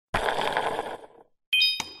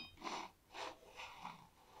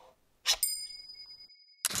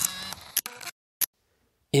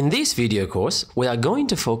In this video course, we are going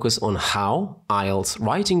to focus on how IELTS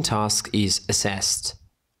writing task is assessed.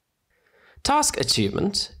 Task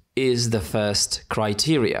achievement is the first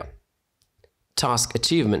criteria. Task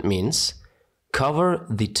achievement means cover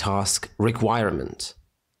the task requirement.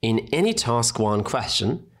 In any task 1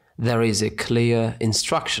 question, there is a clear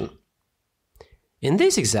instruction. In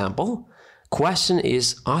this example, question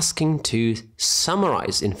is asking to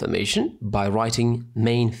summarize information by writing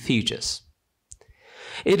main features.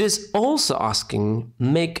 It is also asking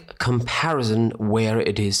make comparison where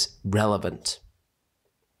it is relevant.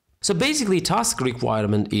 So basically, task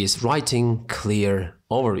requirement is writing clear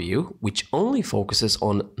overview, which only focuses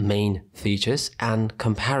on main features and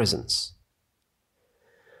comparisons.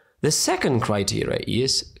 The second criteria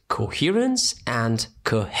is coherence and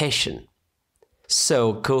cohesion.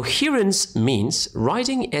 So coherence means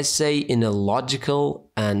writing essay in a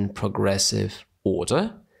logical and progressive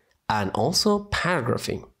order, and also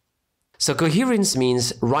paragraphing. So coherence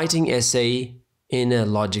means writing essay in a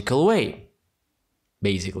logical way,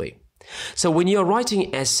 basically. So when you're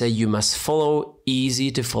writing essay, you must follow easy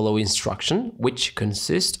to follow instruction, which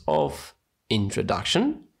consists of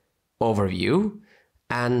introduction, overview,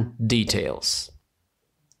 and details.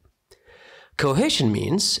 Cohesion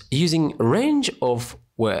means using a range of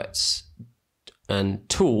words and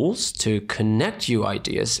tools to connect your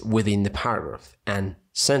ideas within the paragraph and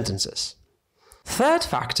sentences. Third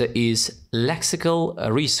factor is lexical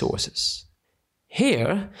resources.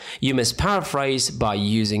 Here, you must paraphrase by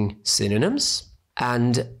using synonyms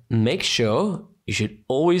and make sure you should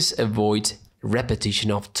always avoid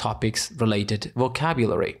repetition of topics-related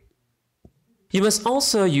vocabulary. You must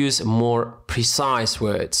also use more precise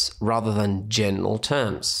words rather than general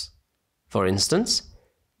terms. For instance,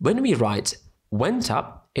 when we write went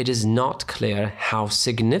up, it is not clear how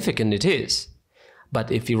significant it is. But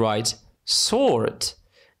if you write soared,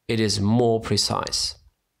 it is more precise.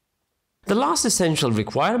 The last essential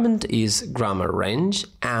requirement is grammar range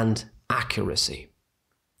and accuracy.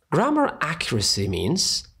 Grammar accuracy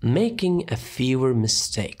means making a fewer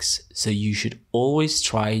mistakes, so you should always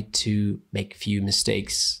try to make few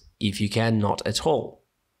mistakes if you can, not at all.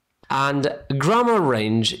 And grammar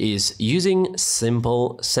range is using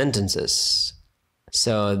simple sentences.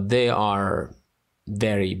 So they are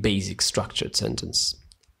very basic structured sentence,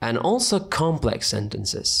 and also complex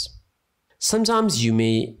sentences. Sometimes you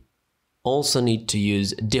may also need to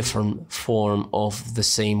use different form of the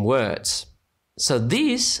same words. So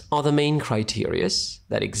these are the main criteria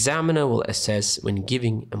that examiner will assess when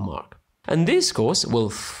giving a mark. And this course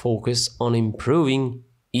will focus on improving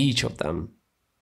each of them.